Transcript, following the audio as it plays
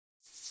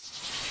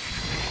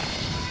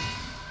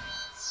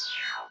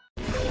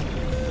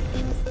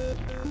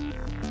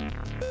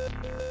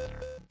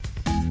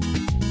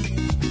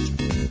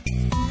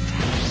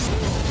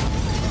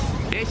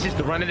This is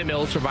the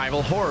run-of-the-mill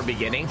survival horror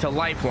beginning to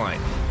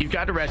Lifeline. You've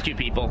got to rescue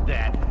people.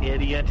 That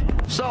idiot.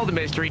 Solve the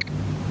mystery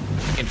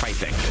and fight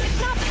things. It's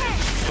not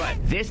fair.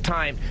 But this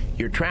time,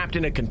 you're trapped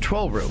in a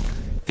control room.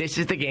 This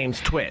is the game's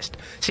twist.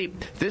 See,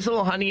 this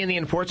little honey in the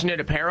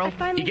unfortunate apparel,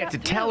 you get to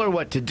tell her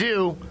what to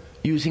do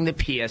using the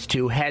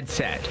PS2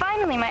 headset.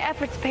 Finally, my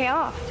efforts pay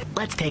off.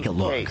 Let's take a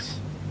look. Case.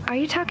 Are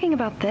you talking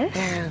about this?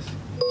 Yes.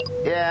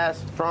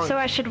 Yes. Trunk. So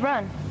I should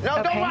run. No,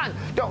 okay. don't run.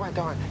 Don't run.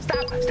 Don't run.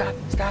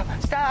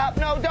 Stop.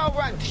 No, don't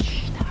run.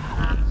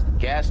 Stop.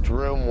 Guest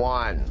room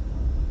 1.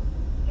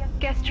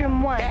 Guest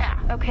room 1. Yeah.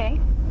 Okay.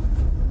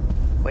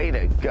 Way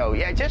to go.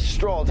 Yeah, just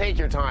stroll. Take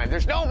your time.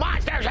 There's no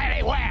monsters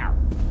anywhere.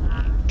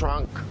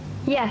 Trunk.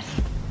 Yes.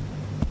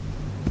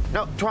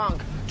 No,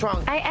 trunk.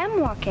 I am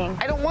walking.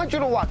 I don't want you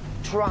to walk.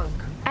 Trunk.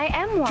 I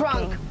am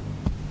walking.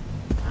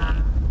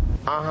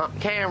 Trunk.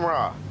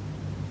 Camera.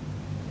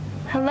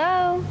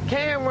 Hello?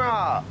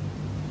 Camera.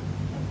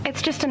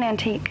 It's just an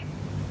antique.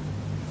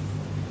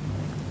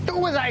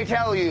 Do as I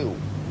tell you.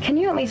 Can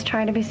you at least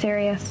try to be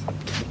serious?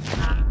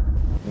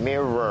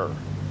 Mirror.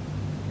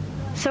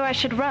 So I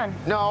should run.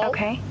 No.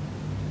 Okay.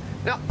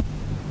 No.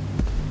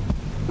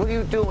 What are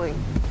you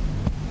doing?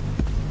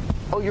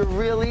 Oh, you're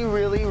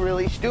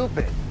really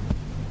stupid.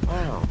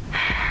 Wow.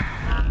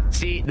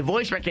 See, the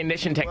voice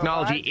recognition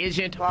technology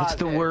isn't, what's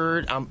the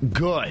word?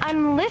 Good.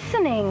 I'm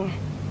listening.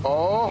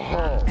 Oh.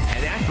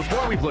 And that's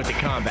before we've looked at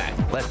combat.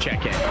 Let's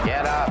check in.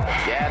 Get up.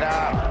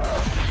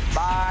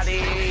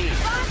 Body.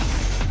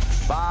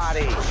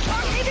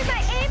 Oh, maybe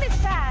my aim is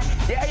bad.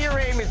 Yeah, your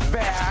aim is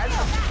bad.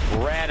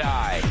 Red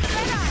eye.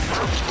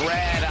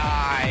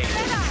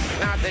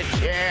 Not the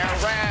chair.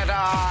 Red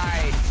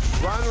eye.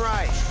 Run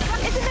right.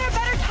 Isn't there a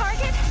better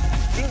target?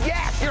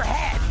 Yes, your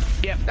head.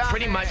 Yep,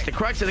 pretty much the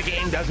crux of the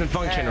game doesn't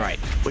function right,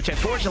 which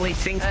unfortunately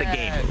sinks the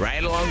game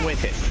right along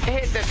with it.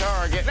 Hit the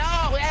target.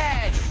 No,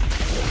 head.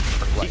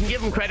 You can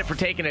give them credit for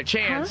taking a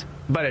chance,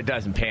 but it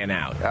doesn't pan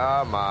out.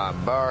 Come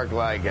on, bark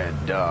like a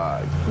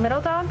dog.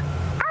 Little dog?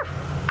 Arf!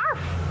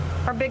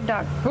 Arf! Or big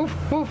dog?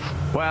 Woof,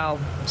 woof. Well,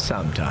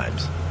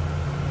 sometimes.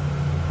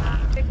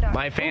 Big dog.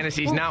 My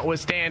fantasies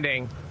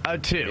notwithstanding, a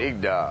 2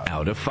 Big dog.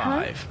 out of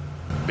 5.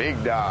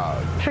 Big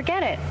dog.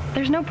 Forget it.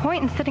 There's no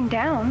point in sitting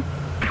down.